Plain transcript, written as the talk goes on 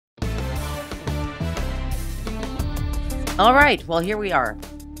All right, well, here we are.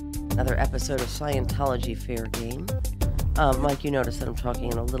 Another episode of Scientology Fair Game. Mike, you notice that I'm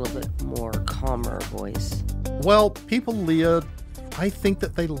talking in a little bit more calmer voice. Well, people, Leah, I think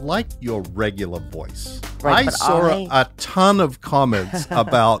that they like your regular voice. Right, I saw a ton of comments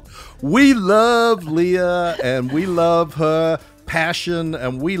about, we love Leah and we love her passion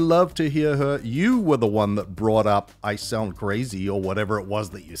and we love to hear her. You were the one that brought up, I sound crazy or whatever it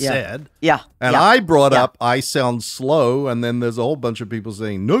was that you said. Yeah. And I brought up, I sound slow. And then there's a whole bunch of people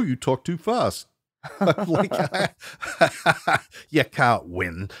saying, no, you talk too fast. Like, you can't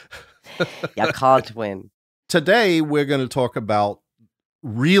win. You can't win. Today, we're going to talk about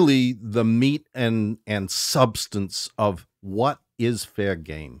really the meat and substance of what is fair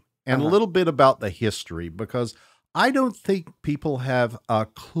game and a little bit about the history, because I don't think people have a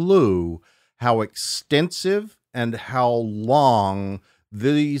clue how extensive and how long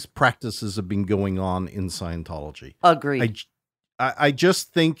these practices have been going on in Scientology. Agreed. I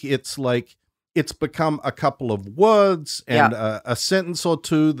just think it's like it's become a couple of words and a sentence or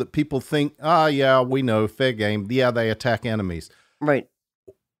two that people think, yeah, we know, fair game. Yeah, they attack enemies. Right.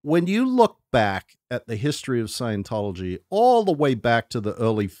 When you look back at the history of Scientology, all the way back to the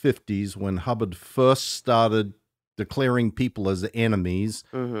early 50s when Hubbard first started declaring people as enemies,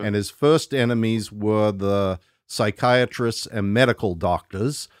 and his first enemies were the psychiatrists and medical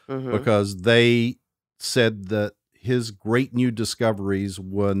doctors, because they said that his great new discoveries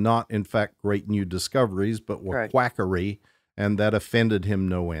were not, in fact, great new discoveries, but were quackery, and that offended him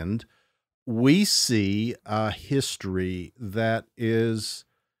no end. We see a history that is,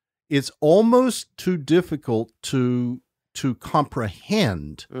 it's almost too difficult to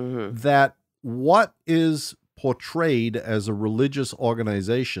comprehend that what is portrayed as a religious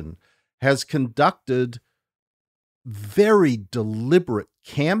organization has conducted very deliberate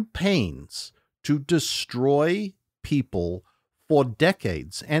campaigns to destroy people for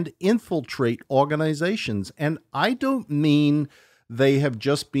decades and infiltrate organizations. And I don't mean they have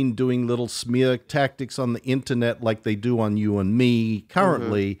just been doing little smear tactics on the internet like they do on you and me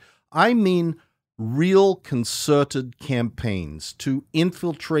currently. I mean real concerted campaigns to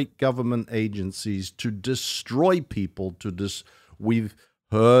infiltrate government agencies, to destroy people, we've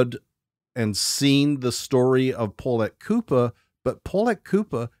heard and seen the story of Paulette Cooper, but Paulette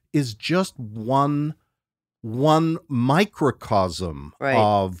Cooper is just one microcosm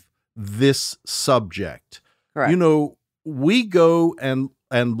of this subject. Correct. You know, we go and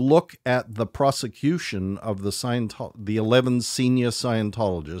look at the prosecution of the 11 senior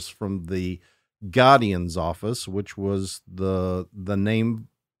Scientologists from the Guardian's office, which was the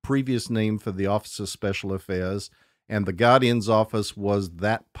previous name for the Office of Special Affairs, and the Guardian's office was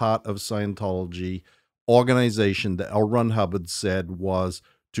that part of Scientology organization that L. Ron Hubbard said was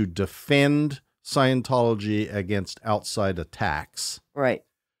to defend Scientology against outside attacks. Right.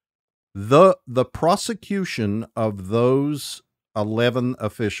 The prosecution of those 11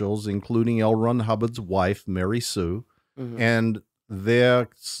 officials, including L. Ron Hubbard's wife, Mary Sue, and their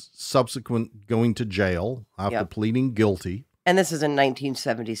subsequent going to jail after pleading guilty. And this is in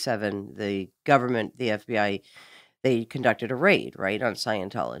 1977. The government, the FBI, they conducted a raid, right, on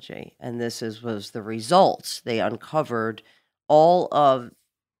Scientology. And this was the results. They uncovered all of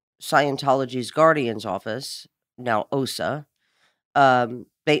Scientology's Guardian's office, now OSA.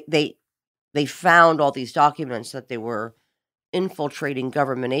 They found all these documents that they were infiltrating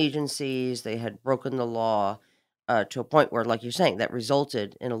government agencies. They had broken the law to a point where, like you're saying, that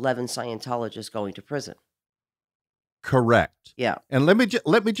resulted in 11 Scientologists going to prison. Correct. Yeah. And let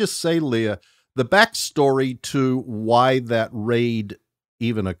me just say, Leah, the backstory to why that raid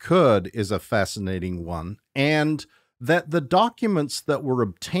even occurred is a fascinating one, and that the documents that were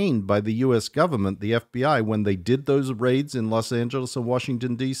obtained by the U.S. government, the FBI, when they did those raids in Los Angeles and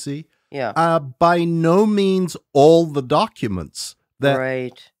Washington, D.C., are by no means all the documents.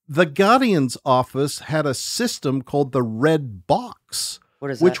 That the Guardian's office had a system called the Red Box,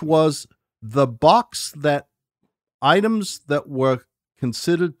 which was the box that items that were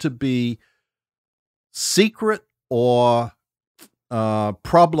considered to be secret or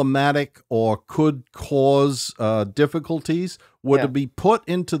problematic or could cause difficulties were to be put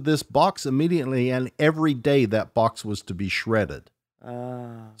into this box immediately, and every day that box was to be shredded.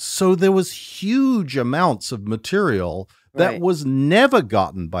 So there was huge amounts of material that was never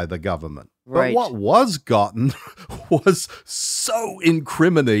gotten by the government. But what was gotten was so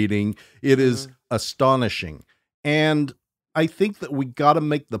incriminating, it is astonishing. And I think that we got to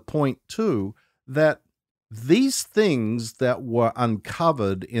make the point, too, that these things that were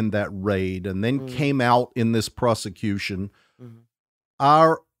uncovered in that raid and then came out in this prosecution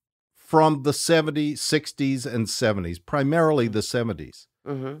are from the 70s, 60s, and 70s, primarily the 70s.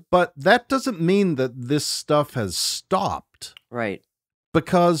 Mm-hmm. But that doesn't mean that this stuff has stopped. Right.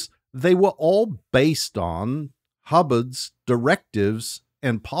 Because they were all based on Hubbard's directives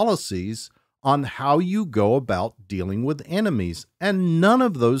and policies on how you go about dealing with enemies. And none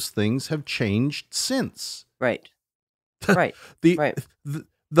of those things have changed since. Right. Right. Right.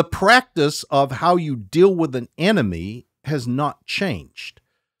 The practice of how you deal with an enemy has not changed.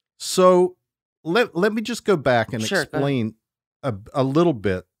 So let me just go back and explain a little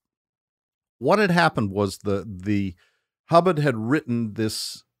bit. What had happened was the Hubbard had written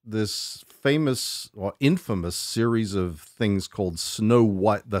this famous or infamous series of things called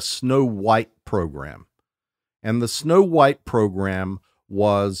the Snow White program. And the Snow White program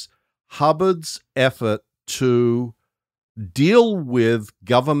was Hubbard's effort to deal with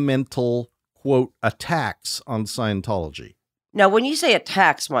governmental, quote, attacks on Scientology. Now, when you say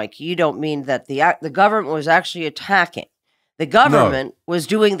attacks, Mike, you don't mean that the government was actually attacking. The government was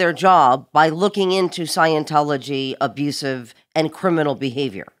doing their job by looking into Scientology abusive and criminal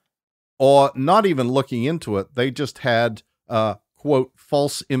behavior. Or not even looking into it. They just had, quote,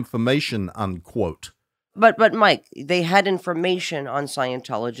 false information, unquote. But Mike, they had information on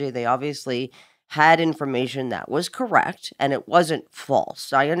Scientology. They obviously had information that was correct, and it wasn't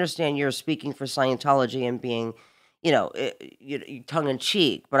false. I understand you're speaking for Scientology and being,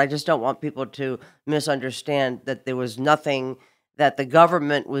 tongue-in-cheek, but I just don't want people to misunderstand that there was nothing that the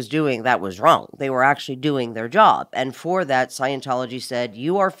government was doing that was wrong. They were actually doing their job. And for that, Scientology said,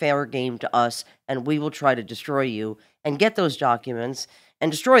 you are fair game to us, and we will try to destroy you and get those documents and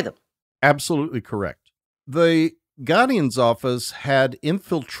destroy them. Absolutely correct. The Guardian's office had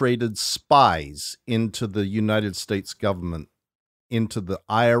infiltrated spies into the United States government, into the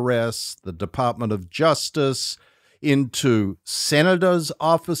IRS, the Department of Justice, into senators'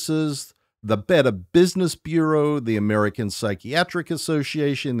 offices, the Better Business Bureau, the American Psychiatric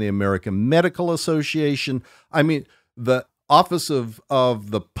Association, the American Medical Association. I mean, the Office of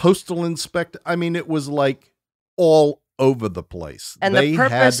the Postal Inspector. I mean, it was like all over the place. And the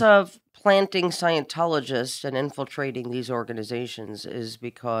purpose of planting Scientologists and infiltrating these organizations is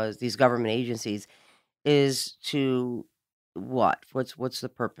because these government agencies is to what? What's the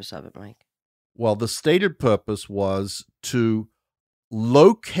purpose of it, Mike? Well, the stated purpose was to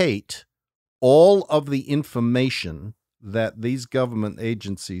locate all of the information that these government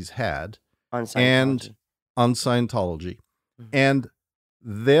agencies had on Scientology. Mm-hmm. And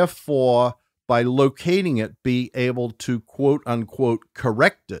therefore, by locating it, be able to quote unquote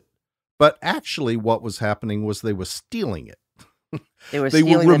correct it. But actually what was happening was they were stealing it. They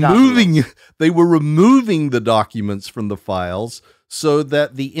were removing the documents from the files so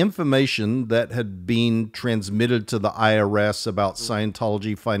that the information that had been transmitted to the IRS about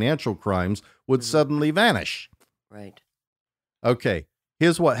Scientology financial crimes would suddenly vanish. Right. Okay,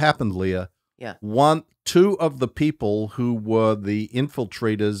 here's what happened, Leah. Yeah. Two of the people who were the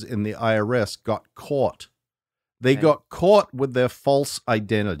infiltrators in the IRS got caught. They got caught with their false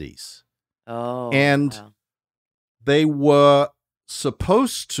identities. Oh. And wow. They were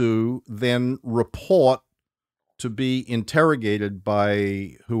supposed to then report to be interrogated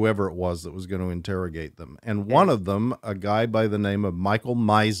by whoever it was that was going to interrogate them. And one of them, a guy by the name of Michael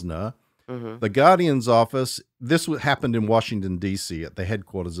Meisner, the Guardian's office, this happened in Washington, D.C. at the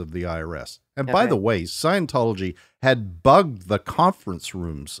headquarters of the IRS. And by the way, Scientology had bugged the conference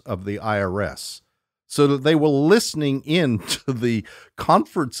rooms of the IRS so that they were listening in to the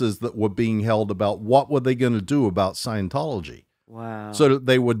conferences that were being held about what were they going to do about Scientology. Wow. So that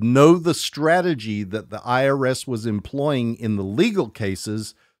they would know the strategy that the IRS was employing in the legal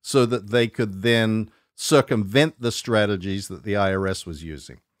cases so that they could then circumvent the strategies that the IRS was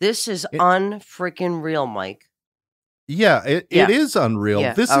using. This is unfreaking real, Mike. Yeah, it is unreal.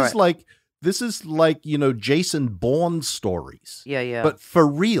 Yeah, this is like, Jason Bourne stories. Yeah. But for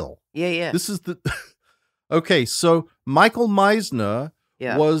real. Yeah. This is the Okay, so Michael Meisner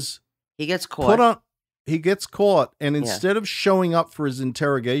he gets caught. He gets caught, and instead of showing up for his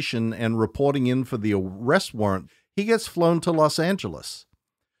interrogation and reporting in for the arrest warrant, he gets flown to Los Angeles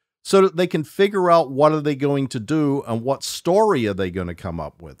so that they can figure out what are they going to do and what story are they going to come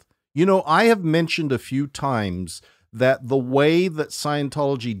up with. I have mentioned a few times that the way that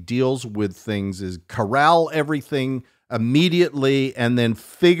Scientology deals with things is corral everything immediately and then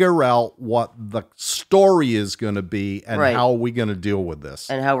figure out what the story is going to be and how are we going to deal with this.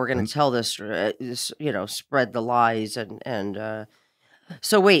 And how we're going to tell this, spread the lies.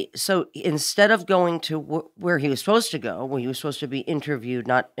 So instead of going to where he was supposed to go, where he was supposed to be interviewed,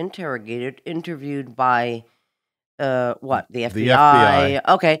 not interrogated, interviewed by What? The The FBI?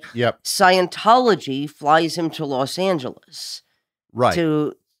 FBI. Okay. Yep. Scientology flies him to Los Angeles Right.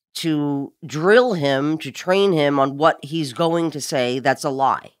 to drill him, to train him on what he's going to say that's a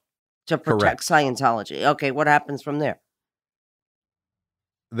lie, to protect Scientology. Okay, what happens from there?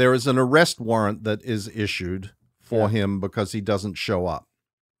 There is an arrest warrant that is issued for him because he doesn't show up.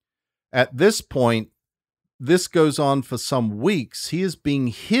 At this point, this goes on for some weeks. He is being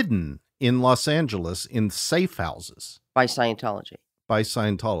hidden in Los Angeles in safe houses. By Scientology. By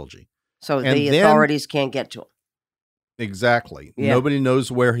Scientology. So the authorities can't get to him. Exactly. Yeah. Nobody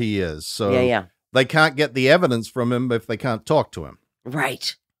knows where he is. So they can't get the evidence from him if they can't talk to him.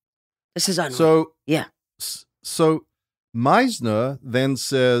 Right. This is unreal. So Meisner then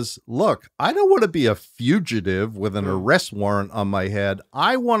says, look, I don't want to be a fugitive with an arrest warrant on my head.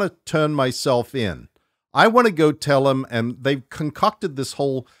 I want to turn myself in. I want to go tell him, and they've concocted this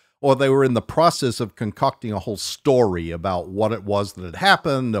whole, or they were in the process of concocting a whole story about what it was that had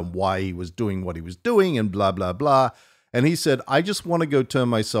happened and why he was doing what he was doing and blah, blah, blah. And he said, I just want to go turn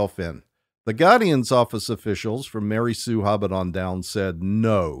myself in. The Guardian's office officials from Mary Sue Hubbard on down said,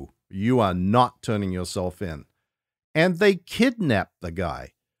 no, you are not turning yourself in. And they kidnapped the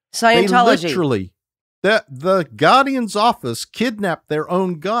guy. Scientology. They literally, the Guardian's office kidnapped their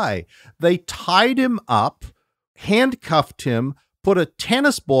own guy. They tied him up, handcuffed him, put a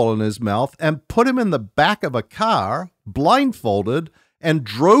tennis ball in his mouth, and put him in the back of a car, blindfolded, and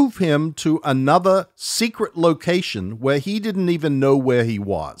drove him to another secret location where he didn't even know where he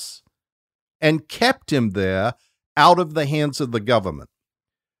was, and kept him there out of the hands of the government.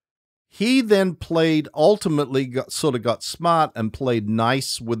 He then ultimately got smart and played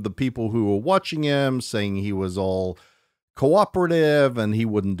nice with the people who were watching him, saying he was all cooperative and he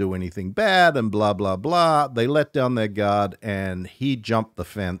wouldn't do anything bad and blah, blah, blah. They let down their guard and he jumped the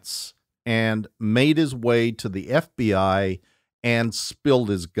fence and made his way to the FBI and spilled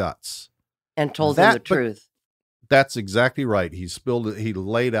his guts. And told them the truth. That's exactly right. He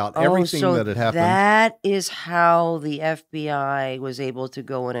laid out everything that had happened. That is how the FBI was able to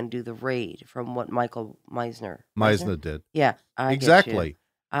go in and do the raid, from what Michael Meisner did. Yeah, exactly.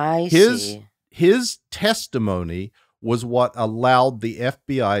 I see. His testimony was what allowed the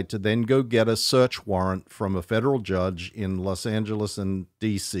FBI to then go get a search warrant from a federal judge in Los Angeles and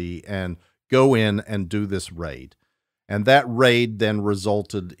D.C. and go in and do this raid. And that raid then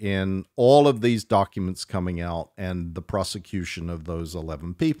resulted in all of these documents coming out and the prosecution of those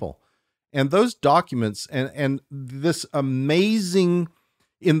 11 people. And those documents and this amazing,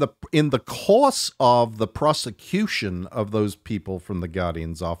 in the course of the prosecution of those people from the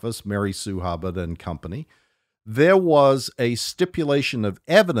Guardian's office, Mary Sue Hubbard and company, there was a stipulation of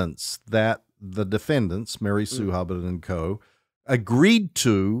evidence that the defendants, Mary Sue Hubbard and co., agreed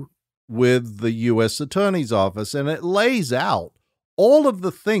to with the U.S. Attorney's Office, and it lays out all of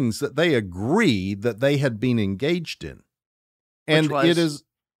the things that they agree that they had been engaged in. And it is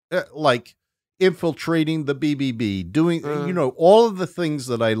like infiltrating the BBB, doing, all of the things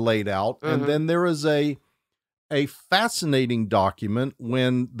that I laid out. And then there is a fascinating document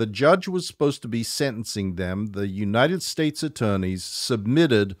when the judge was supposed to be sentencing them. The United States attorneys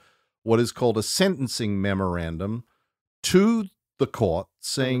submitted what is called a sentencing memorandum to the court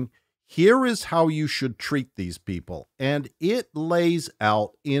saying, here is how you should treat these people. And it lays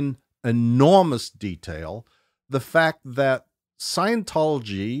out in enormous detail the fact that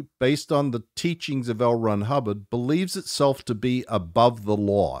Scientology, based on the teachings of L. Ron Hubbard, believes itself to be above the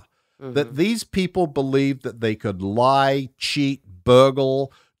law. That these people believed that they could lie, cheat,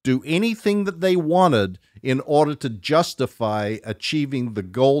 burgle, do anything that they wanted in order to justify achieving the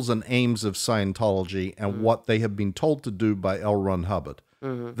goals and aims of Scientology and what they have been told to do by L. Ron Hubbard.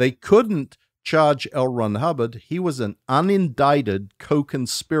 They couldn't charge L. Ron Hubbard. He was an unindicted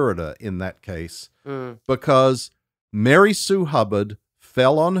co-conspirator in that case because Mary Sue Hubbard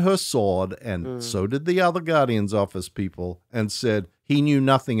fell on her sword, and so did the other Guardian's office people, and said he knew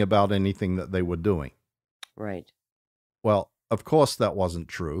nothing about anything that they were doing. Right. Well, of course that wasn't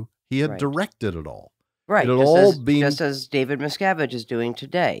true. He had directed it all. Right. It had all been just as David Miscavige is doing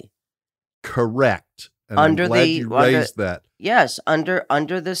today. Correct. And I'm glad you raised that. Yes, under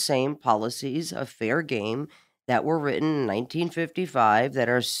the same policies of fair game that were written in 1955 that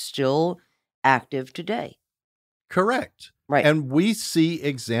are still active today. Correct. Right. And we see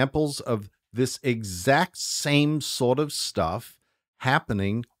examples of this exact same sort of stuff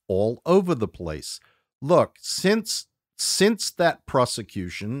happening all over the place. Look, since that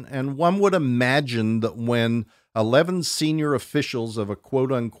prosecution, and one would imagine that when 11 senior officials of a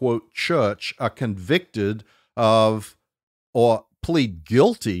quote-unquote church are convicted of, or plead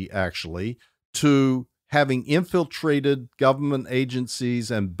guilty, actually, to having infiltrated government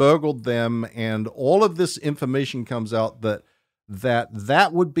agencies and burgled them, and all of this information comes out that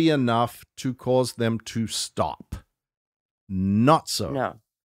would be enough to cause them to stop. Not so. No.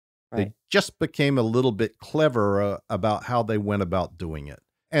 Right. They just became a little bit cleverer about how they went about doing it.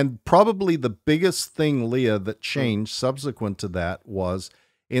 And probably the biggest thing, Leah, that changed subsequent to that was,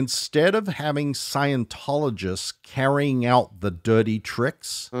 instead of having Scientologists carrying out the dirty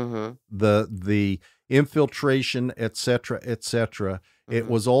tricks, the infiltration, etc., it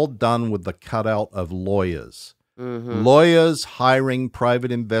was all done with the cutout of lawyers. Lawyers hiring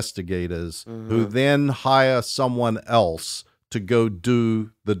private investigators who then hire someone else to go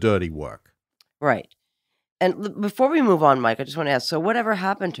do the dirty work. Right. And before we move on, Mike, I just want to ask, so whatever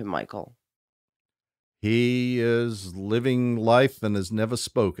happened to Michael? He is living life and has never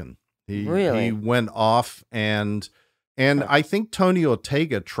spoken. He went off, and I think Tony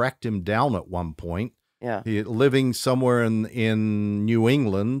Ortega tracked him down at one point. Yeah. He living somewhere in New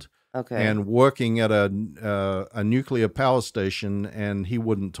England. Okay. And working at a nuclear power station, and he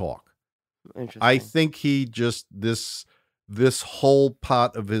wouldn't talk. Interesting. I think he just this whole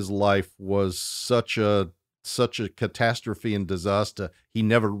part of his life was such a catastrophe and disaster. He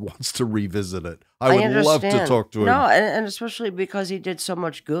never wants to revisit it. I would love to talk to him. No, and especially because he did so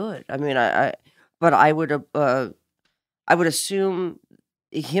much good. I mean, but I would assume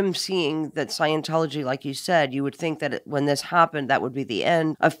him seeing that Scientology, like you said, you would think that when this happened, that would be the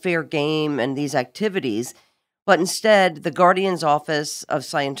end of fair game and these activities. But instead, the Guardian's Office of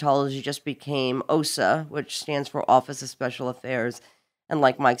Scientology just became OSA, which stands for Office of Special Affairs. And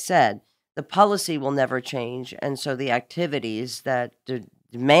like Mike said, the policy will never change. And so the activities that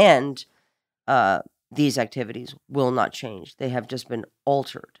demand these activities will not change. They have just been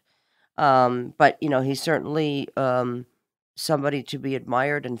altered. But, he's certainly somebody to be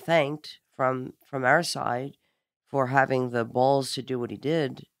admired and thanked from our side for having the balls to do what he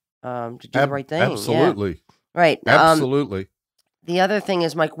did, to do the right thing. Absolutely. Yeah. Right. Absolutely. The other thing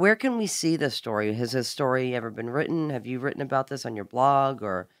is, Mike, where can we see this story? Has this story ever been written? Have you written about this on your blog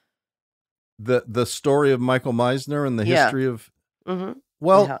or? The story of Michael Meisner and the history of...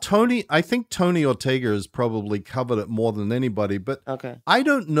 Well, I think Tony Ortega has probably covered it more than anybody, but I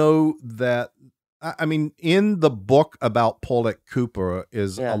don't know that... I mean, in the book about Paulette Cooper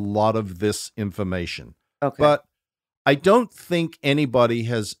is a lot of this information. But I don't think anybody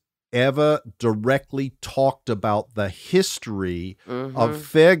has ever directly talked about the history of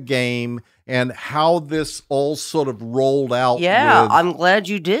fair game and how this all sort of rolled out. Yeah, I'm glad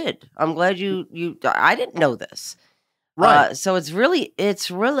you did. I'm glad you I didn't know this. Right. So it's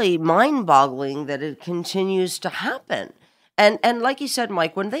really mind-boggling that it continues to happen. And like you said,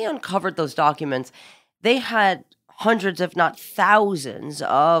 Mike, when they uncovered those documents, they had hundreds, if not thousands,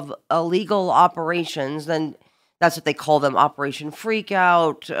 of illegal operations. And that's what they call them, Operation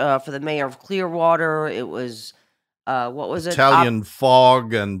Freakout. For the mayor of Clearwater, it was, what was it? Italian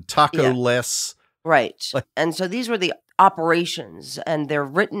Fog and Taco Less. Right. And so these were the operations, and they're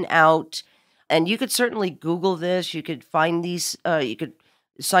written out. And you could certainly Google this. You could find these,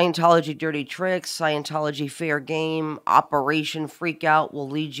 Scientology Dirty Tricks, Scientology Fair Game, Operation Freakout will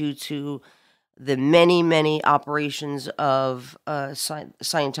lead you to the many, many operations of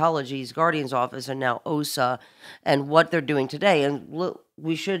Scientology's Guardian's Office and now OSA and what they're doing today. And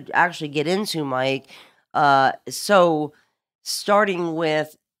we should actually get into, Mike. So starting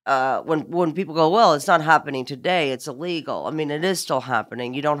with when people go, well, it's not happening today, it's illegal. I mean, it is still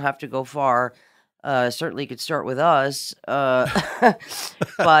happening. You don't have to go far. Certainly you could start with us.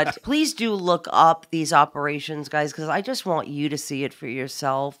 But please do look up these operations, guys, because I just want you to see it for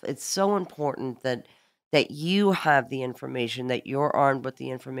yourself. It's so important that you have the information, that you're armed with the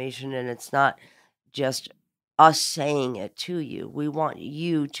information, and it's not just us saying it to you. We want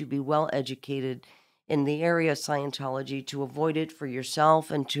you to be well educated in the area of Scientology, to avoid it for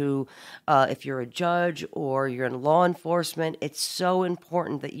yourself, and to, if you're a judge or you're in law enforcement, it's so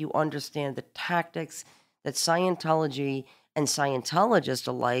important that you understand the tactics that Scientology and Scientologists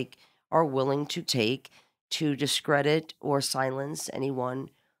alike are willing to take to discredit or silence anyone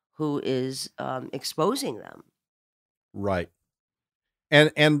who is exposing them. Right.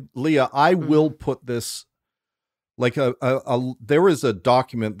 And Leah, I will put this, like there is a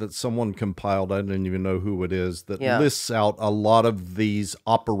document that someone compiled, I don't even know who it is, that lists out a lot of these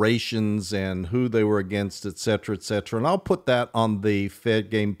operations and who they were against, et cetera, and I'll put that on the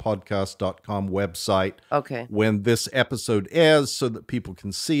fairgamepodcast.com website when this episode airs so that people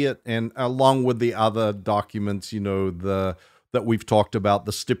can see it, and along with the other documents, that we've talked about,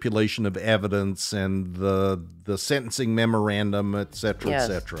 the stipulation of evidence and the sentencing memorandum, et cetera, et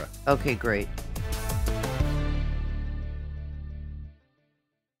cetera. Okay, great.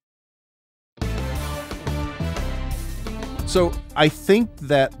 So I think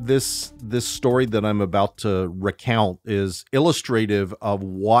that this story that I'm about to recount is illustrative of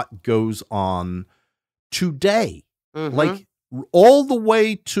what goes on today. Mm-hmm. Like all the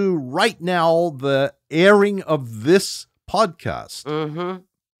way to right now, the airing of this podcast. Mm-hmm.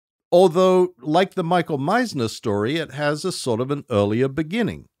 Although, like the Michael Meisner story, it has a sort of an earlier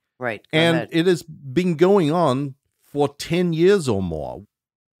beginning. Right. Go And ahead. it has been going on for 10 years or more.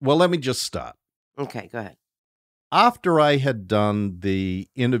 Well, let me just start. Okay, go ahead. After I had done the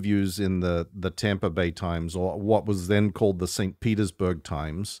interviews in the Tampa Bay Times, or what was then called the St. Petersburg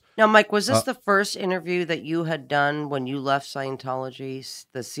Times. Now, Mike, was this the first interview that you had done when you left Scientology,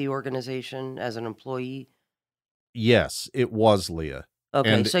 the Sea organization, as an employee? Yes, it was, Leah.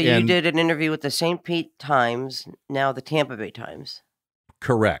 Okay, so you did an interview with the St. Pete Times, now the Tampa Bay Times.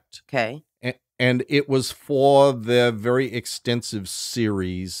 Correct. Okay. And it was for their very extensive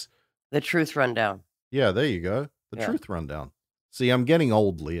series. The Truth Rundown. Yeah, there you go. The Truth Rundown. See, I'm getting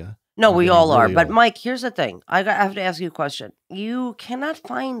old, Leah. No, we all are. But Mike, here's the thing. I have to ask you a question. You cannot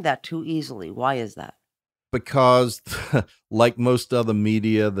find that too easily. Why is that? Because, like most other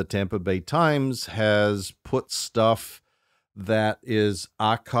media, the Tampa Bay Times has put stuff that is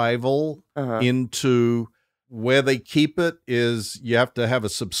archival into where they keep it is you have to have a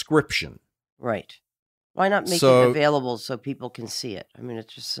subscription. Right. Why not make it available so people can see it? I mean,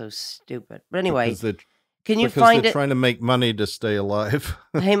 it's just so stupid. But anyway, can you find it? Because they're trying to make money to stay alive.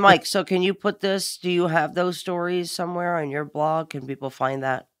 Hey, Mike, so can you put this? Do you have those stories somewhere on your blog? Can people find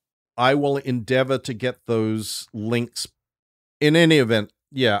that? I will endeavor to get those links. In any event,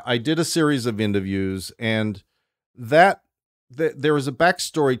 yeah, I did a series of interviews, and there is a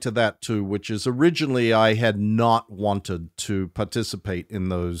backstory to that too, which is originally I had not wanted to participate in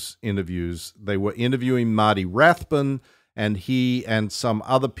those interviews. They were interviewing Marty Rathbun, and he and some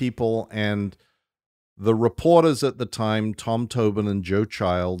other people, and the reporters at the time, Tom Tobin and Joe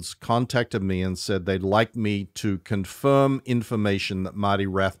Childs, contacted me and said they'd like me to confirm information that Marty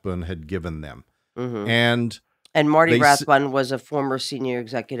Rathbun had given them. Mm-hmm. And Marty Rathbun was a former senior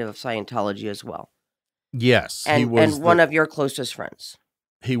executive of Scientology as well. Yes. And, he was one of your closest friends.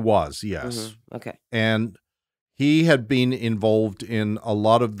 He was, yes. Mm-hmm. Okay. And he had been involved in a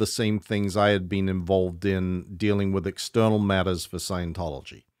lot of the same things I had been involved in, dealing with external matters for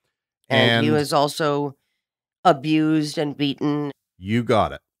Scientology. And he was also abused and beaten. You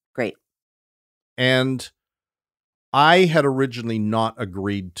got it. Great. And I had originally not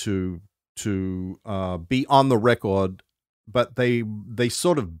agreed to be on the record, but they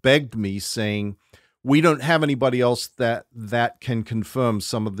sort of begged me, saying, we don't have anybody else that can confirm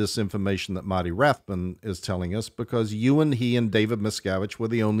some of this information that Marty Rathbun is telling us, because you and he and David Miscavige were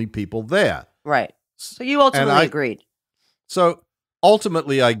the only people there. Right. So you ultimately agreed. So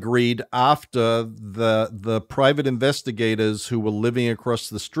ultimately I agreed after the private investigators who were living across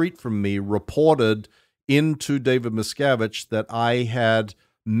the street from me reported into David Miscavige that I had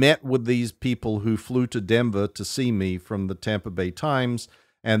met with these people who flew to Denver to see me from the Tampa Bay Times.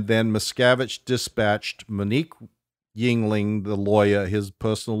 And then Miscavige dispatched Monique Yingling, the lawyer, his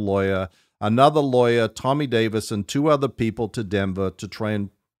personal lawyer, another lawyer, Tommy Davis, and two other people to Denver to try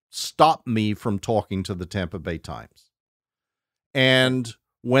and stop me from talking to the Tampa Bay Times. And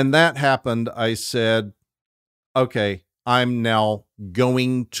when that happened, I said, okay, I'm now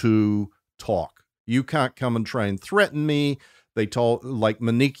going to talk. You can't come and try and threaten me. They told, like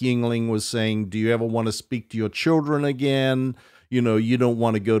Monique Yingling was saying, do you ever want to speak to your children again? You know, you don't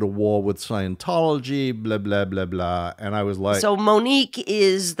want to go to war with Scientology, blah, blah, blah, blah. And I was like... So Monique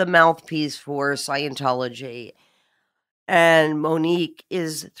is the mouthpiece for Scientology. And Monique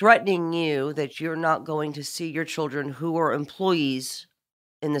is threatening you that you're not going to see your children who are employees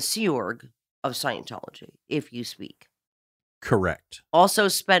in the Sea Org of Scientology if you speak. Correct. Also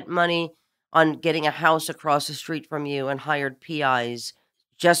spent money on getting a house across the street from you and hired PIs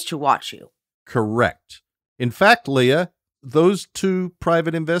just to watch you. Correct. In fact, Leah, those two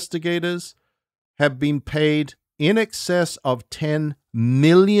private investigators have been paid in excess of $10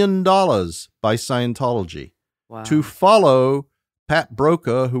 million by Scientology. Wow. To follow Pat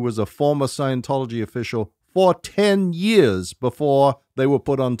Broker, who was a former Scientology official, for 10 years before they were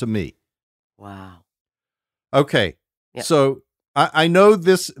put onto me. Wow. Okay, yep. So I know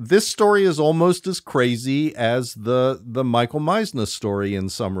this story is almost as crazy as the Michael Meisner story in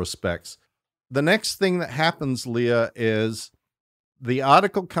some respects. The next thing that happens, Leah, is the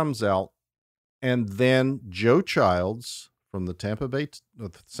article comes out, and then Joe Childs from the Tampa Bay,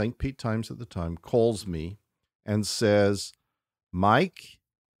 St. Pete Times at the time, calls me and says, Mike,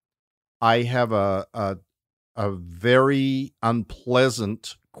 I have a very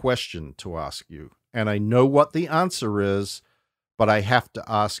unpleasant question to ask you. and I know what the answer is, but I have to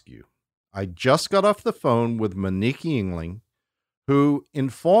ask you. I just got off the phone with Monique Yingling, who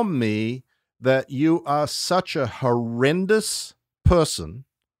informed me that you are such a horrendous person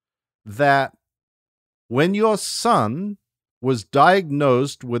that when your son was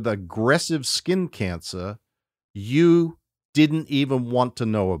diagnosed with aggressive skin cancer, you didn't even want to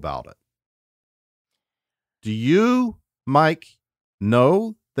know about it. Do you, Mike,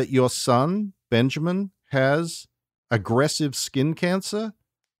 know that your son, Benjamin, has aggressive skin cancer?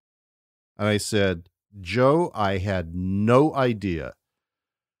 And I said, Joe, I had no idea.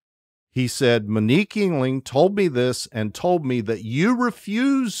 He said, Monique Yingling told me this and told me that you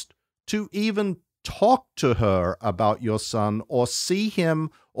refused to even talk to her about your son or see him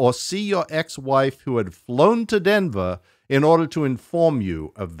or see your ex-wife who had flown to Denver in order to inform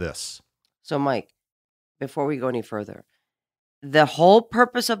you of this. So, Mike, before we go any further, the whole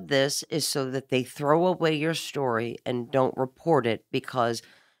purpose of this is so that they throw away your story and don't report it, because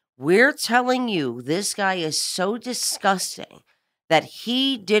we're telling you this guy is so disgusting that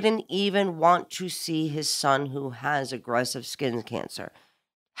he didn't even want to see his son who has aggressive skin cancer.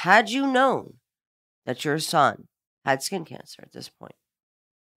 Had you known that your son had skin cancer at this point?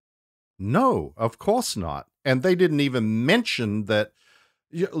 No, of course not. And they didn't even mention that.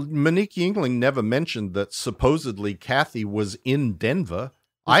 Monique Yingling never mentioned that supposedly Kathy was in Denver.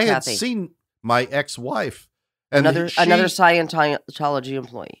 I had seen my ex-wife. And another Scientology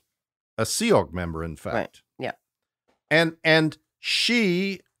employee. A Sea Org member, in fact. Right, yeah. And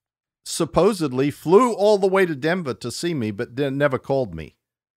she supposedly flew all the way to Denver to see me, but never called me.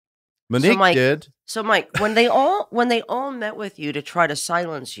 Monique did. So, Mike, when they all met with you to try to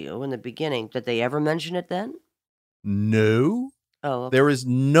silence you in the beginning, did they ever mention it then? No. Oh, okay. There is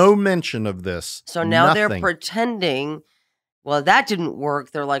no mention of this. So now Nothing. They're pretending. Well, that didn't work.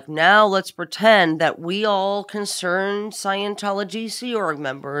 They're like, now let's pretend that we all concerned Scientology Sea Org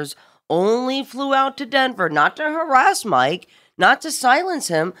members only flew out to Denver, not to harass Mike, not to silence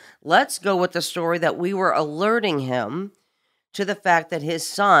him. Let's go with the story that we were alerting him to the fact that his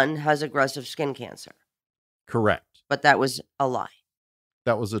son has aggressive skin cancer. Correct. But that was a lie.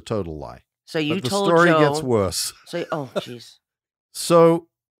 That was a total lie. So you told Joe. The story Joe, gets worse. So, oh, jeez. So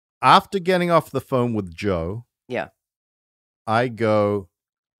after getting off the phone with Joe, yeah, I go,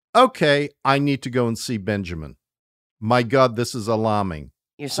 okay, I need to go and see Benjamin. My God, this is alarming.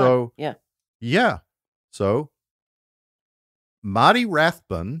 Your son, yeah. So Marty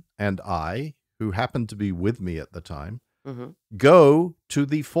Rathbun and I, who happened to be with me at the time, go to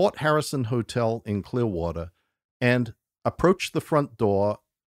the Fort Harrison Hotel in Clearwater and approach the front door.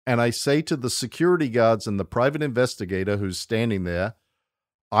 And I say to the security guards and the private investigator who's standing there,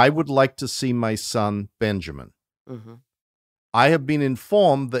 I would like to see my son, Benjamin. I have been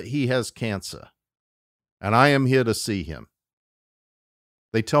informed that he has cancer, and I am here to see him.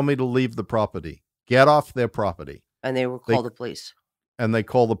 They tell me to leave the property, get off their property. And they will call the police. And they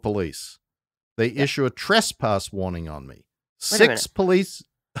call the police. They issue a trespass warning on me. 6 police.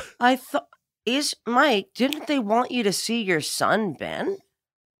 I thought, Mike, didn't they want you to see your son, Ben?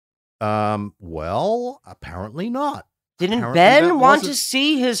 Well, apparently not. Didn't Ben want to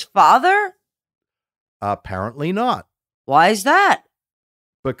see his father? Apparently not. Why is that?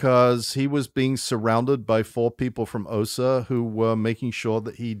 Because he was being surrounded by 4 people from OSA who were making sure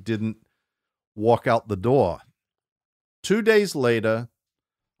that he didn't walk out the door. 2 days later,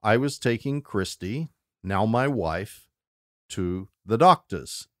 I was taking Christy, now my wife, to the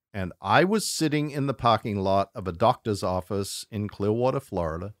doctor's. And I was sitting in the parking lot of a doctor's office in Clearwater,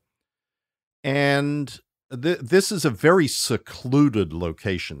 Florida. And this is a very secluded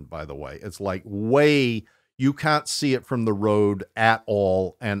location, by the way. It's like you can't see it from the road at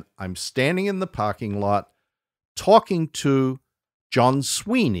all. And I'm standing in the parking lot talking to John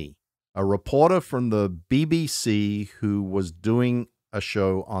Sweeney, a reporter from the BBC who was doing a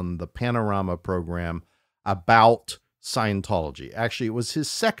show on the Panorama program about Scientology. Actually, it was his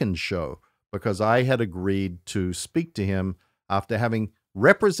second show because I had agreed to speak to him after having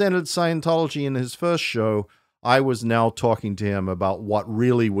represented Scientology in his first show. I was now talking to him about what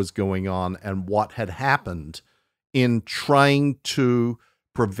really was going on and what had happened in trying to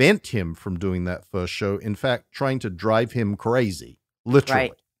prevent him from doing that first show. In fact, trying to drive him crazy,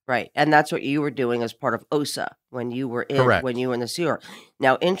 literally. Right. And that's what you were doing as part of OSA when you were in the Sea Org.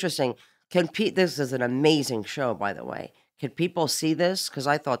 Now, interesting. This is an amazing show, by the way. Can people see this? Because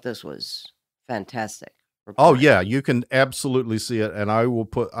I thought this was fantastic. Oh, yeah, you can absolutely see it. And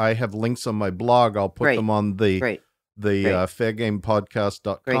I have links on my blog. I'll put them on the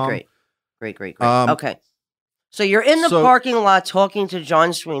fairgamepodcast.com. Great. Okay. So you're in the parking lot talking to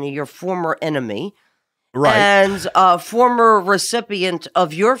John Sweeney, your former enemy, right, and a former recipient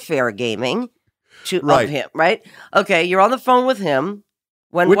of your fair gaming of him, right? Okay, you're on the phone with him.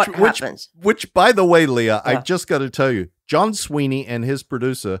 What happens? Which, by the way, Leah, I just got to tell you, John Sweeney and his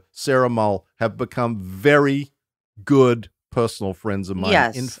producer, Sarah Mull, have become very good personal friends of mine.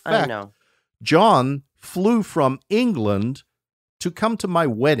 Yes, in fact, I know. John flew from England to come to my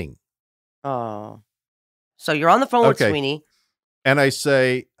wedding. Oh. So you're on the phone with Sweeney. And I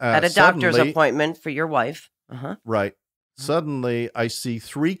say... at a doctor's appointment for your wife. Right. Suddenly, I see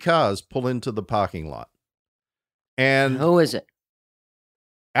 3 cars pull into the parking lot. And... who is it?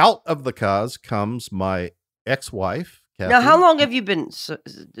 Out of the cars comes my ex-wife, Kathy. Now, how long have you been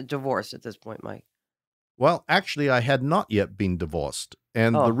divorced at this point, Mike? Well, actually, I had not yet been divorced.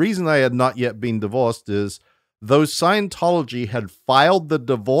 And the reason I had not yet been divorced is though Scientology had filed the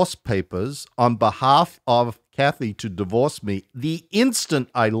divorce papers on behalf of Kathy to divorce me, the instant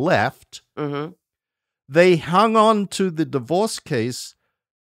I left, they hung on to the divorce case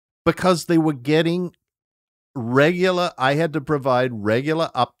because they were getting I had to provide regular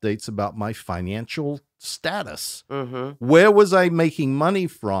updates about my financial status. Where was I making money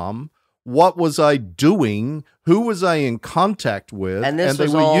from? What was I doing? Who was I in contact with? And they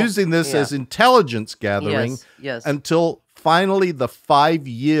were using this as intelligence gathering until finally the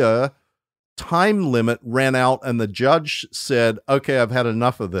 5-year time limit ran out and the judge said, okay, I've had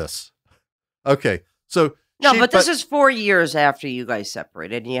enough of this. Okay, so... No, but this is 4 years after you guys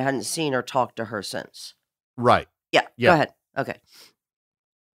separated and you hadn't seen or talked to her since. Right. Yeah, go ahead. Okay.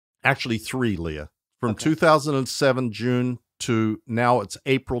 Actually, 3, Leah. From 2007, June, to now it's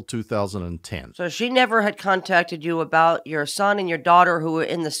April 2010. So she never had contacted you about your son and your daughter who were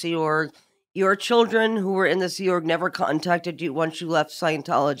in the Sea Org. Your children who were in the Sea Org never contacted you once you left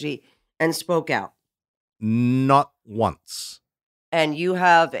Scientology and spoke out? Not once. And you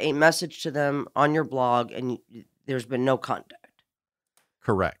have a message to them on your blog and there's been no contact?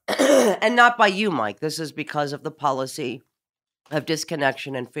 Correct. And not by you, Mike. This is because of the policy of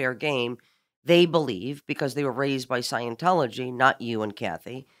disconnection and fair game. They believe, because they were raised by Scientology, not you and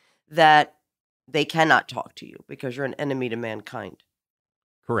Kathy, that they cannot talk to you because you're an enemy to mankind.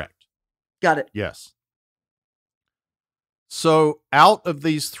 Correct. Got it. Yes. So out of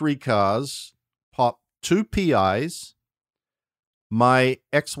these 3 cars pop 2 PIs, my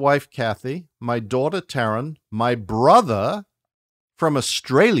ex-wife Kathy, my daughter Taryn, my brother from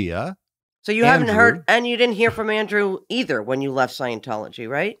Australia. So you haven't heard, and you didn't hear from Andrew either when you left Scientology,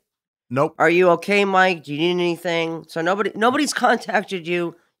 right? Nope. Are you okay, Mike? Do you need anything? So nobody's contacted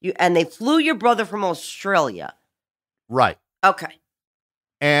you. And they flew your brother from Australia. Right. Okay.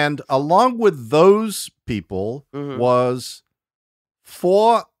 And along with those people was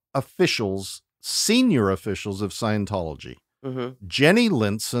 4 officials, senior officials of Scientology. Jenny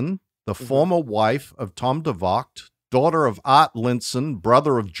Linson, the former wife of Tom DeVocht, daughter of Art Linson,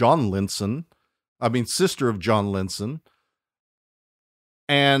 brother of John Linson, sister of John Linson,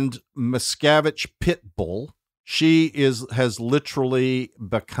 and Miscavige Pitbull. She has literally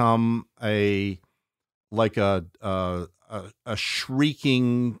become a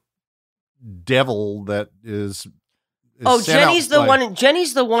shrieking devil that is Jenny's the one.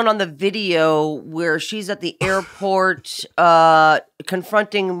 Jenny's the one on the video where she's at the airport,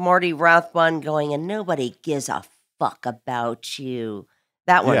 confronting Marty Rathbun, going, "And nobody gives a fuck about you."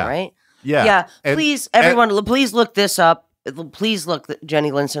 That one, right? Yeah. Please, everyone, please look this up. Please look Jenny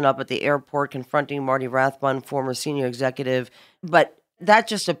Linson up at the airport confronting Marty Rathbun, former senior executive. But that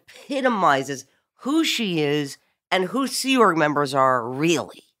just epitomizes who she is and who Sea Org members are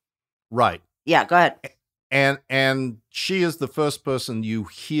really. Right. Yeah, go ahead. And she is the first person you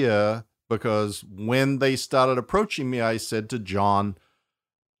hear, because when they started approaching me, I said to John,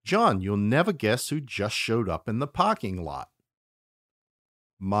 you'll never guess who just showed up in the parking lot.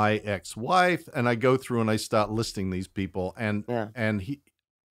 My ex-wife. And I go through and I start listing these people, and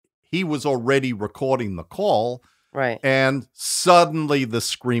he was already recording the call. Right. And suddenly the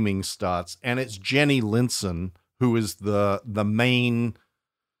screaming starts, and it's Jenny Linson who is the main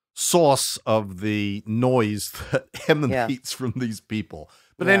source of the noise that emanates from these people.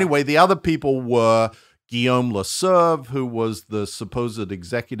 But anyway, the other people were Guillaume Leserve, who was the supposed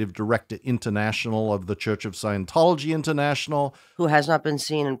executive director international of the Church of Scientology International. Who has not been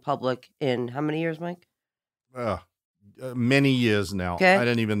seen in public in how many years, Mike? Many years now. Okay. I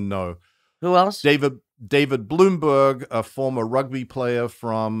don't even know. Who else? David Bloomberg, a former rugby player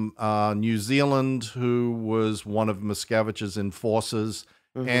from New Zealand, who was one of Miscavige's enforcers,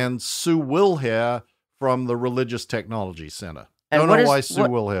 and Sue Wilhare from the Religious Technology Center. And Don't what know is why Sue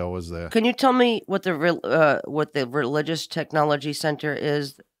what? Wilhill was there. Can you tell me what the Religious Technology Center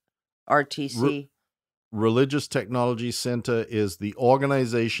is? RTC. Religious Technology Center is the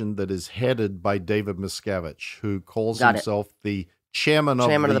organization that is headed by David Miscavige, who calls Got it. himself the chairman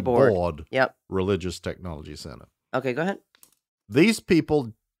of the board. Yep. Religious Technology Center. Okay, go ahead. These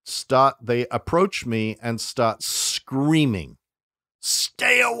people they approach me and start screaming,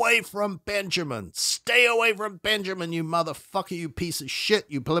 "Stay away from Benjamin! Stay away from Benjamin, you motherfucker, you piece of shit,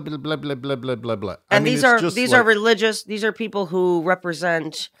 you blah, blah, blah, blah, blah, blah, blah, blah." And these are religious, these are people who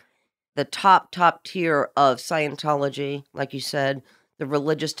represent the top tier of Scientology, like you said, the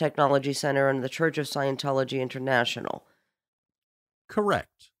Religious Technology Center and the Church of Scientology International.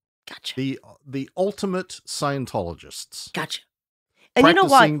 Correct. Gotcha. The ultimate Scientologists. Gotcha. And you know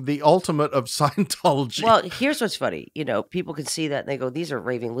what? Practicing the ultimate of Scientology. Well, here's what's funny. You know, people can see that and they go, these are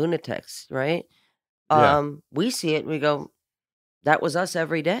raving lunatics, right? Yeah. We see it and we go, that was us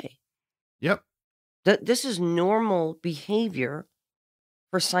every day. Yep. This is normal behavior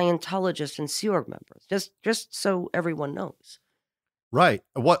for Scientologists and Sea Org members, just so everyone knows. Right.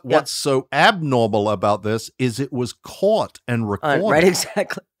 What's so abnormal about this is it was caught and recorded. Right,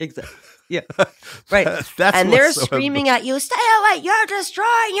 exactly. Yeah. Right. And they're screaming at you, stay away, you're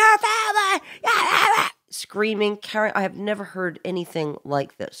destroying your family. Screaming, carrying. I have never heard anything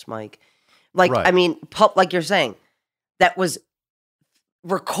like this, Mike. Like, right. I mean, like you're saying, that was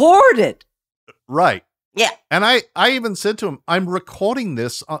recorded. Right. Yeah. And I even said to him, I'm recording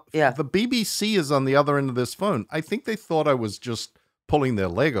this. The BBC is on the other end of this phone. I think they thought I was just pulling their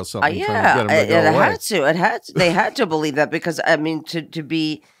leg or something. Yeah, trying to get them to go away. They had to believe that because, I mean, to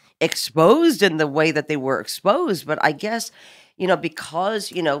be exposed in the way that they were exposed. But I guess, you know, because,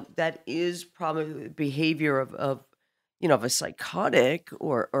 you know, that is probably behavior of you know, of a psychotic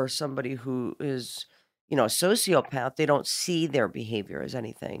or somebody who is, you know, a sociopath. They don't see their behavior as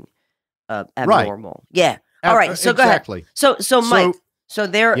anything abnormal. Right. Yeah. All right. So exactly. Go ahead. So Mike, so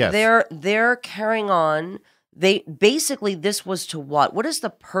they're carrying on. They basically, this was to what? What is the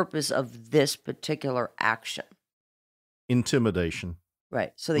purpose of this particular action? Intimidation.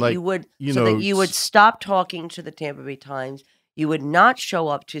 Right. So that you would stop talking to the Tampa Bay Times. You would not show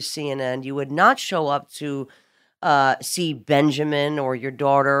up to CNN. You would not show up to see Benjamin or your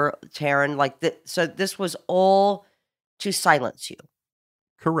daughter, Taryn. So this was all to silence you.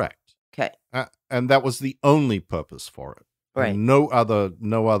 Correct. Okay. And that was the only purpose for it. Right. No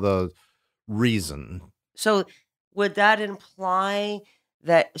other reason. So would that imply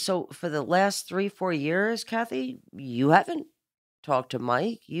that, so for the last 3-4 years, Kathy, you haven't talked to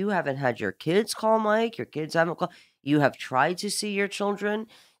Mike. You haven't had your kids call Mike. Your kids haven't called. You have tried to see your children.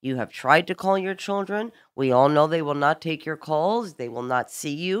 You have tried to call your children. We all know they will not take your calls. They will not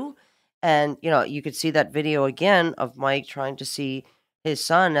see you. And, you know, you could see that video again of Mike trying to see his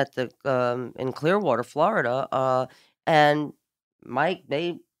son at the in Clearwater, Florida, and Mike,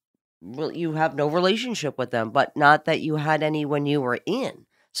 you have no relationship with them, but not that you had any when you were in.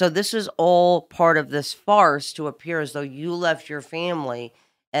 So this is all part of this farce to appear as though you left your family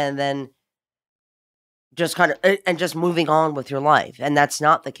and then just kind of and just moving on with your life, and that's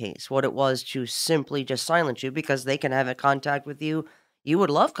not the case. What it was to simply just silence you because they can have a contact with you. You would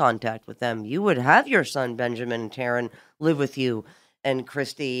love contact with them. You would have your son Benjamin and Taryn live with you. And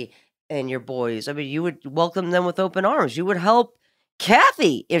Christy and your boys. I mean, you would welcome them with open arms. You would help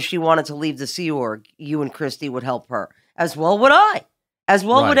Kathy if she wanted to leave the Sea Org. You and Christy would help her. As well would I. As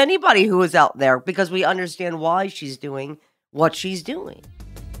well would anybody who is out there, because we understand why she's doing what she's doing.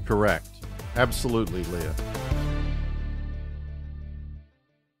 Correct. Absolutely, Leah.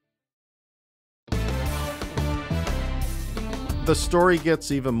 The story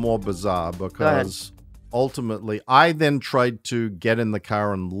gets even more bizarre because ultimately, I then tried to get in the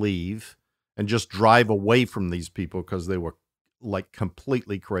car and leave and just drive away from these people because they were like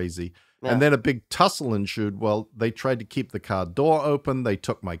completely crazy. Yeah. And then a big tussle ensued. Well, they tried to keep the car door open. They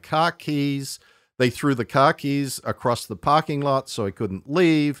took my car keys. They threw the car keys across the parking lot so I couldn't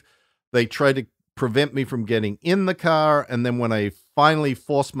leave. They tried to prevent me from getting in the car. And then when I finally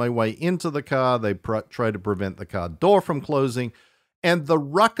forced my way into the car, they tried to prevent the car door from closing. And the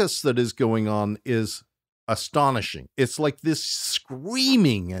ruckus that is going on is astonishing. It's like this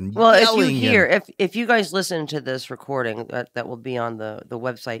screaming and yelling. Well, if you hear, if you guys listen to this recording that will be on the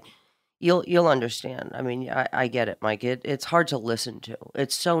website, you'll understand. I mean, I get it, Mike. It's hard to listen to.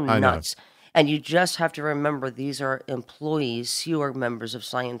 It's so nuts. And you just have to remember these are employees, Sea Org members of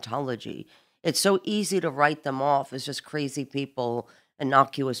Scientology. It's so easy to write them off as just crazy people,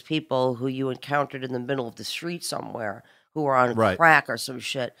 innocuous people who you encountered in the middle of the street somewhere who are on crack or some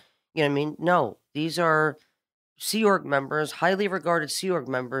shit. You know what I mean? No, these are Sea Org members, highly regarded Sea Org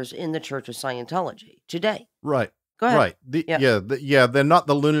members in the Church of Scientology today. Right. Go ahead. Right. Yeah. They're not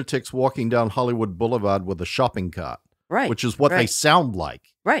the lunatics walking down Hollywood Boulevard with a shopping cart, Right. which is what they sound like.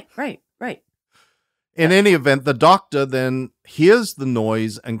 Right. In any event, the doctor then hears the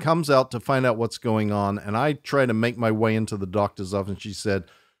noise and comes out to find out what's going on. And I try to make my way into the doctor's office. And she said,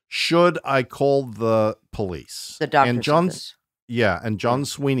 should I call the police? The doctor's and office. Yeah. And John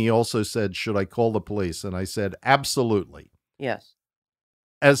Sweeney also said, should I call the police? And I said, absolutely. Yes.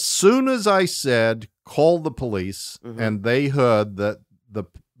 As soon as I said, call the police, and they heard that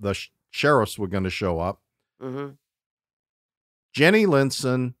the sheriffs were going to show up, Jenny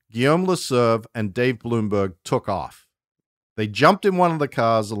Linson, Guillaume Leserve, and Dave Bloomberg took off. They jumped in one of the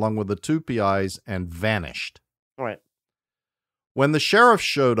cars along with the two PIs and vanished. Right. When the sheriff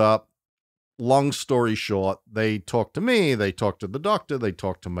showed up, long story short, they talked to me, they talked to the doctor, they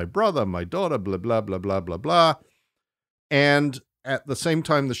talked to my brother, my daughter, blah, blah, blah, blah, blah, blah. And at the same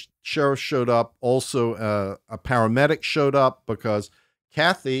time the sheriff showed up, also a paramedic showed up because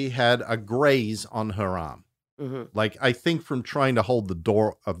Kathy had a graze on her arm. Like, I think from trying to hold the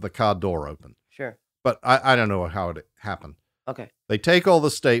door of the car door open. Sure. But I don't know how it happened. Okay. They take all the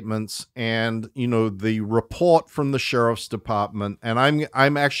statements and, the report from the sheriff's department. And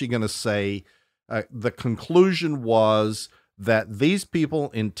I'm actually going to say the conclusion was that these people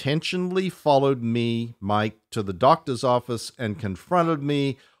intentionally followed me, Mike, to the doctor's office and confronted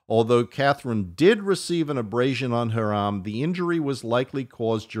me. Although Catherine did receive an abrasion on her arm, the injury was likely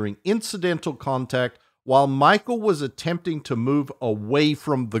caused during incidental contact while Michael was attempting to move away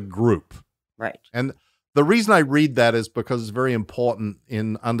from the group. Right. And the reason I read that is because it's very important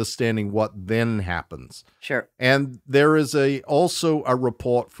in understanding what then happens. Sure. And there is also a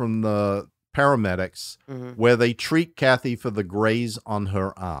report from the paramedics where they treat Kathy for the graze on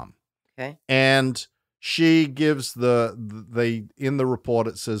her arm. Okay. And she gives in the report,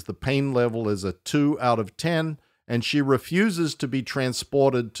 it says the pain level is a 2 out of 10, and she refuses to be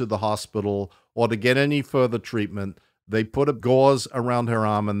transported to the hospital or to get any further treatment. They put a gauze around her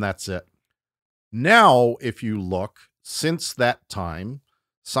arm and that's it. Now, if you look, since that time,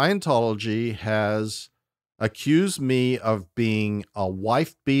 Scientology has accused me of being a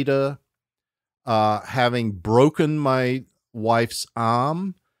wife beater, having broken my wife's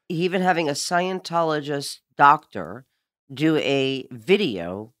arm. Even having a Scientologist doctor do a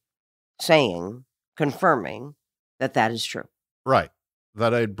video confirming that is true. Right.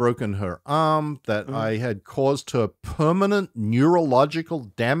 That I had broken her arm, that I had caused her permanent neurological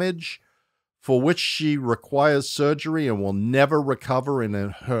damage for which she requires surgery and will never recover in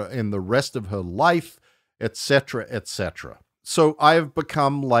the rest of her life, etc., etc. So I have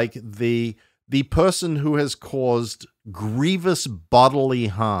become like the person who has caused grievous bodily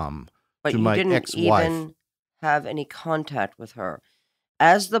harm to my ex-wife. But you didn't even have any contact with her.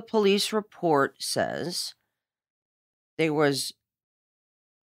 As the police report says, there was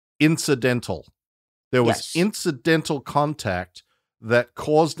incidental. There was incidental contact that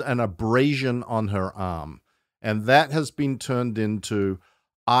caused an abrasion on her arm. And that has been turned into,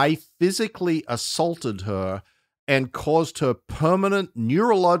 I physically assaulted her and caused her permanent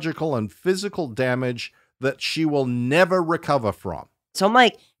neurological and physical damage that she will never recover from. So,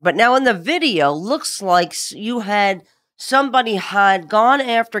 Mike, but now in the video, looks like somebody had gone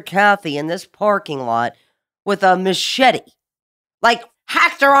after Kathy in this parking lot with a machete. Like,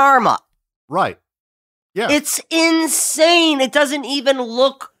 hacked her arm up. Right. Yeah. It's insane. It doesn't even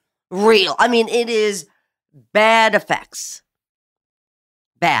look real. I mean, it is bad effects.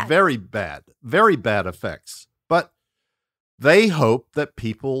 Bad. Very bad. Very bad effects. But they hope that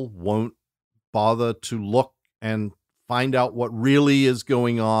people won't bother to look and find out what really is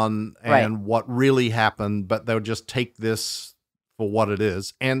going on and what really happened, but they'll just take this for what it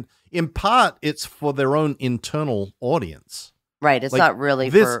is. And in part, it's for their own internal audience. Right. It's not really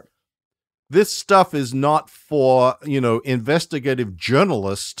for... This stuff is not for, investigative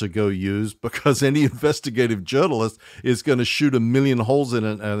journalists to go use, because any investigative journalist is going to shoot a million holes in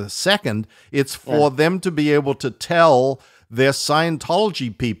it in a second. It's for them to be able to tell their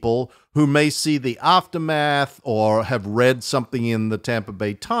Scientology people who may see the aftermath or have read something in the Tampa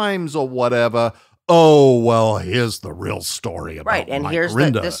Bay Times or whatever. Oh, well, here's the real story about Mike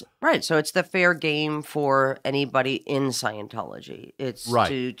Rinder. Right, so it's the fair game for anybody in Scientology. It's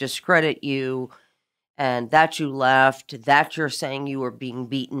to discredit you, and that you left, that you're saying you were being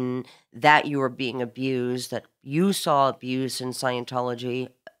beaten, that you were being abused, that you saw abuse in Scientology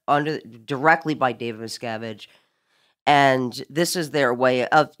directly by David Miscavige. And this is their way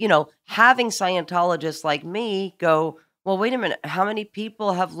of, having Scientologists like me go, Well, wait a minute. How many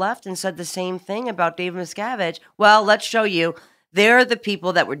people have left and said the same thing about Dave Miscavige? Well, let's show you. They're the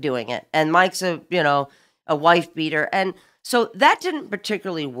people that were doing it. And Mike's a wife beater. And so that didn't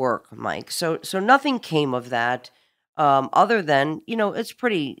particularly work, Mike. So nothing came of that. Other than, it's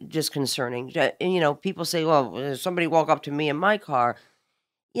pretty disconcerting. People say, well, somebody walk up to me in my car.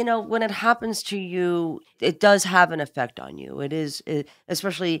 When it happens to you, it does have an effect on you.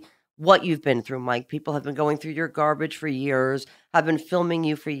 Especially what you've been through, Mike. People have been going through your garbage for years, have been filming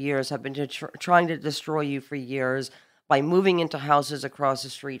you for years, have been trying to destroy you for years by moving into houses across the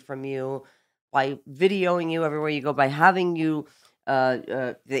street from you, by videoing you everywhere you go, by having you,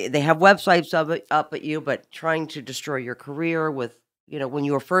 they have websites up at you, but trying to destroy your career with, when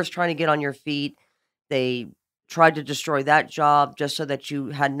you were first trying to get on your feet, they tried to destroy that job just so that you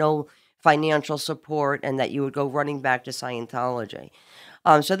had no financial support and that you would go running back to Scientology.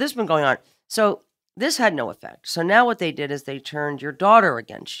 So this has been going on. So this had no effect. So now what they did is they turned your daughter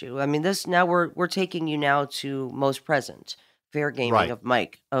against you. I mean, now we're taking you now to most present, fair gaming of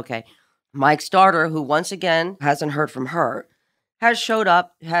Mike. Okay. Mike's daughter, who once again hasn't heard from her, has showed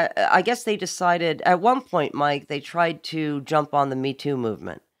up. I guess they decided at one point, Mike, they tried to jump on the Me Too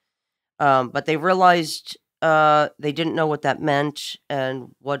movement. But they realized they didn't know what that meant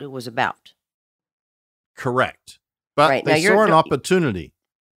and what it was about. Correct. But they saw an opportunity.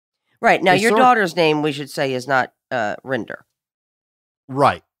 Right. Now, your daughter's name, we should say, is not Rinder.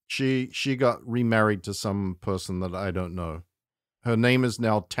 Right. She got remarried to some person that I don't know. Her name is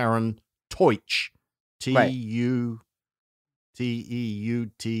now Taryn Teutsch. Teuteutsch.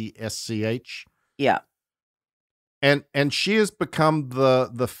 Yeah. And she has become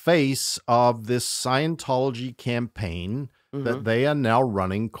the face of this Scientology campaign that they are now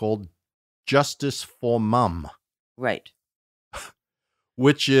running called Justice for Mum. Right.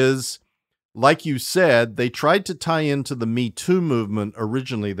 Which is, like you said, they tried to tie into the Me Too movement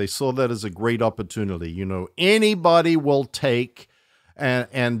originally. They saw that as a great opportunity. Anybody will take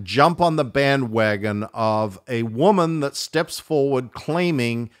and jump on the bandwagon of a woman that steps forward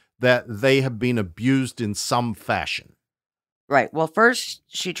claiming that they have been abused in some fashion. Right. Well, first,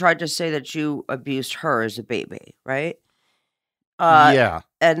 she tried to say that you abused her as a baby, right? Yeah.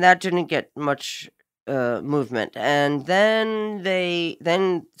 And that didn't get much movement. And then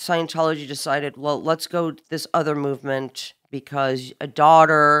Scientology decided, well, let's go this other movement because a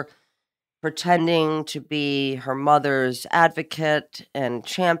daughter pretending to be her mother's advocate and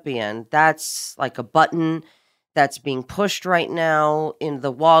champion, that's like a button that's being pushed right now in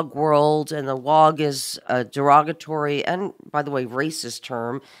the WOG world. And the WOG is a derogatory and, by the way, racist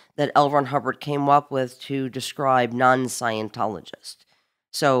term that L. Ron Hubbard came up with to describe non-Scientologists.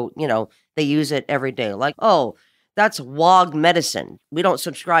 So, they use it every day. Like, oh, that's WOG medicine. We don't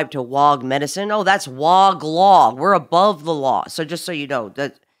subscribe to WOG medicine. Oh, that's WOG law. We're above the law. So just so you know,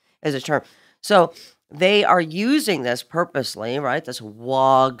 that is a term. So they are using this purposely, right? This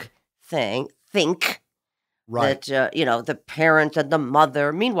WOG think, right. That, the parent and the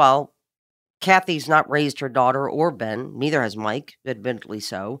mother. Meanwhile, Kathy's not raised her daughter or Ben. Neither has Mike, admittedly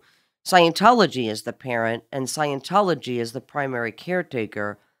so. Scientology is the parent, and Scientology is the primary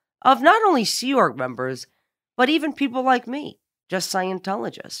caretaker of not only Sea Org members, but even people like me, just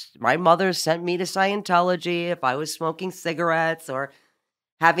Scientologists. My mother sent me to Scientology if I was smoking cigarettes or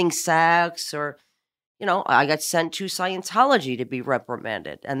having sex, or, I got sent to Scientology to be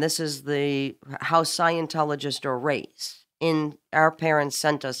reprimanded. And this is how Scientologists are raised. Our parents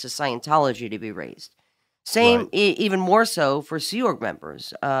sent us to Scientology to be raised. Same, right. Even more so for Sea Org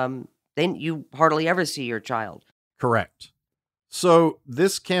members. Then you hardly ever see your child. Correct. So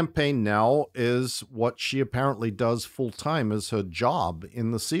this campaign now is what she apparently does full time as her job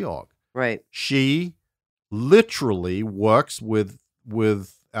in the Sea Org. Right. She literally works with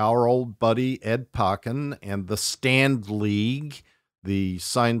our old buddy Ed Parkin and the Stand League, the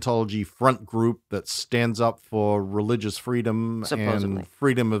Scientology front group that stands up for religious freedom and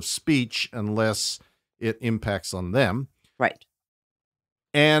freedom of speech unless it impacts on them. Right.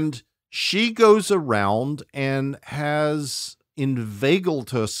 And she goes around and has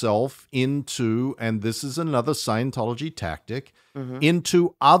inveigled herself into, and this is another Scientology tactic,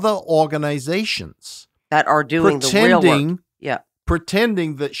 into other organizations that are doing the real work. Yeah.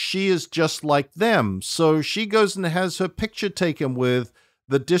 Pretending that she is just like them. So she goes and has her picture taken with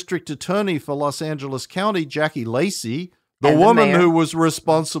the district attorney for Los Angeles County, Jackie Lacey, the woman who was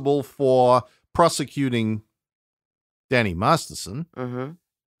responsible for prosecuting Danny Masterson,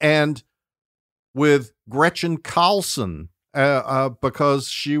 and with Gretchen Carlson, because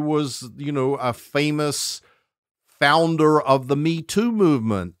she was, a famous founder of the Me Too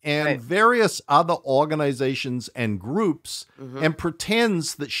movement and Right. various other organizations and groups, Mhm. and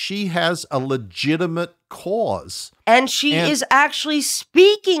pretends that she has a legitimate cause. And she is actually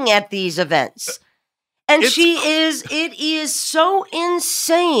speaking at these events. And It's it is so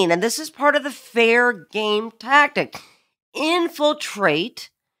insane. And this is part of the fair game tactic.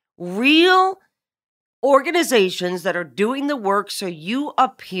 Infiltrate real organizations that are doing the work so you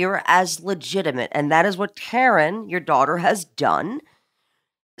appear as legitimate. And that is what Karen, your daughter, has done.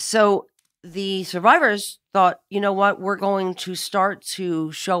 So the survivors thought, you know what, we're going to start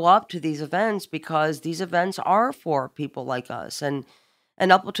to show up to these events because these events are for people like us. And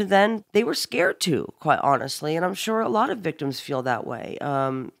up until then, they were scared to, quite honestly. And I'm sure a lot of victims feel that way.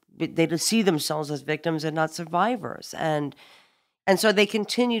 They see themselves as victims and not survivors. And so they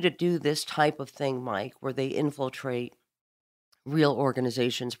continue to do this type of thing, Mike, where they infiltrate real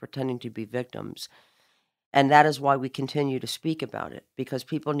organizations pretending to be victims. And that is why we continue to speak about it, because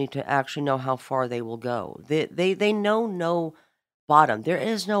people need to actually know how far they will go. They know no bottom. There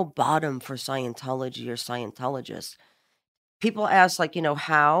is no bottom for Scientology or Scientologists. People ask, like,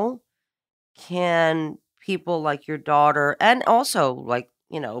 how can people like your daughter, and also, like,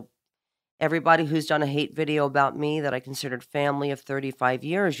 everybody who's done a hate video about me that I considered family of 35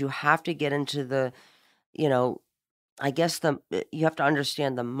 years, you have to get into the, I guess you have to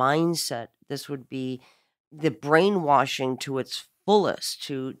understand the mindset. This would be the brainwashing to its fullest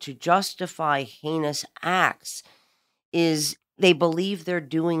to justify heinous acts is they believe they're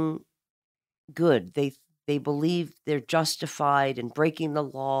doing good. They believe they're justified in breaking the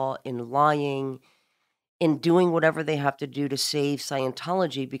law, in lying, in doing whatever they have to do to save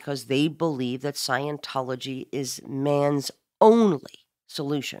Scientology because they believe that Scientology is man's only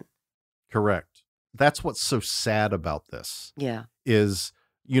solution. Correct. That's what's so sad about this. Yeah. Is,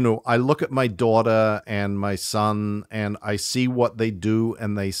 I look at my daughter and my son and I see what they do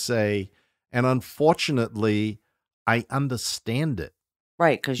and they say, and unfortunately, I understand it.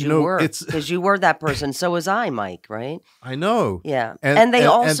 Right, because you were that person. So was I, Mike, right? I know. Yeah. And they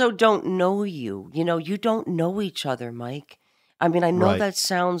also don't know you. You don't know each other, Mike. I mean, I know that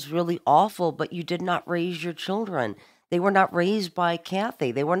sounds really awful, but you did not raise your children. They were not raised by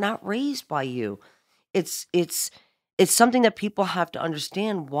Kathy. They were not raised by you. It's something that people have to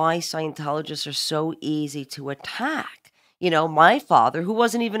understand why Scientologists are so easy to attack. My father, who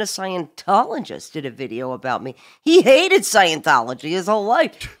wasn't even a Scientologist, did a video about me. He hated Scientology his whole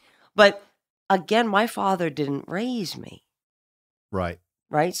life. But again, my father didn't raise me. Right.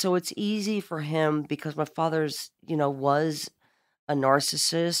 Right. So it's easy for him because my father's, was a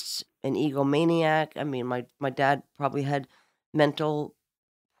narcissist, an egomaniac. I mean, my dad probably had mental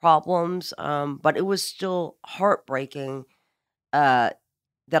problems, but it was still heartbreaking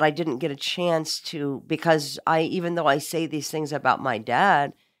that I didn't get a chance to, because even though I say these things about my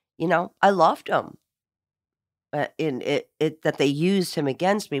dad, I loved him. That they used him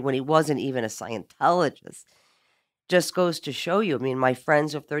against me when he wasn't even a Scientologist just goes to show you. I mean, my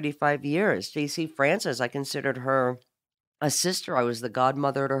friends of 35 years, J.C. Francis, I considered her a sister. I was the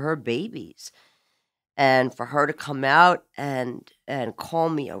godmother to her babies. And for her to come out and call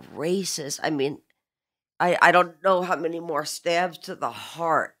me a racist, I mean, I don't know how many more stabs to the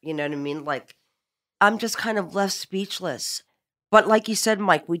heart, you know what I mean? Like, I'm just kind of left speechless. But like you said,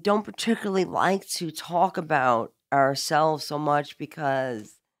 Mike, we don't particularly like to talk about ourselves so much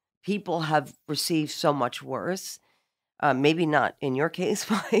because people have received so much worse. Maybe not in your case,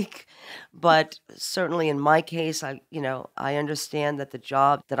 Mike, but certainly in my case, I understand that the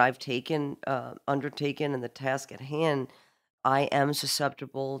job that I've undertaken and the task at hand, I am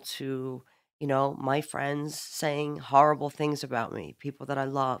susceptible to my friends saying horrible things about me, people that I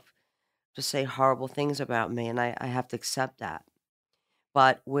love to say horrible things about me, and I have to accept that.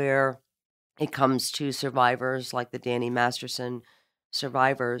 But where it comes to survivors like the Danny Masterson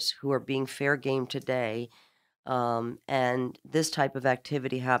survivors who are being fair game today, and this type of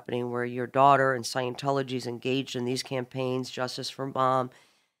activity happening where your daughter and Scientology is engaged in these campaigns, Justice for Mom,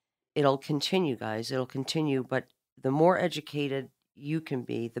 it'll continue, guys. It'll continue, but the more educated you can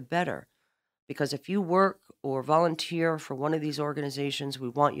be, the better. Because if you work or volunteer for one of these organizations, we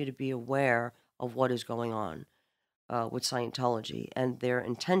want you to be aware of what is going on with Scientology. And their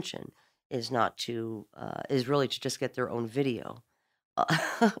intention is is really to just get their own video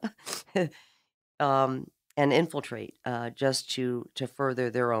and infiltrate just to further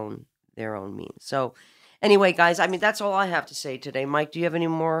their own means. So anyway, guys, I mean, that's all I have to say today. Mike, do you have any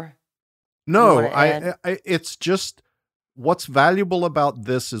more? No, it's just what's valuable about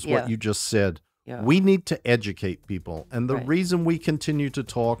this is what you just said. Yeah. We need to educate people. And the Right. reason we continue to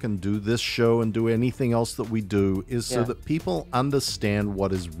talk and do this show and do anything else that we do is so Yeah. that people understand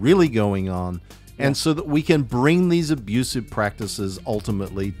what is really going on, and so that we can bring these abusive practices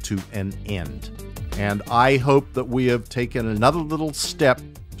ultimately to an end. And I hope that we have taken another little step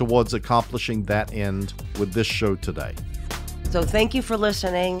towards accomplishing that end with this show today. So thank you for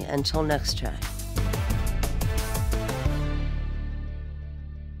listening. Until next time.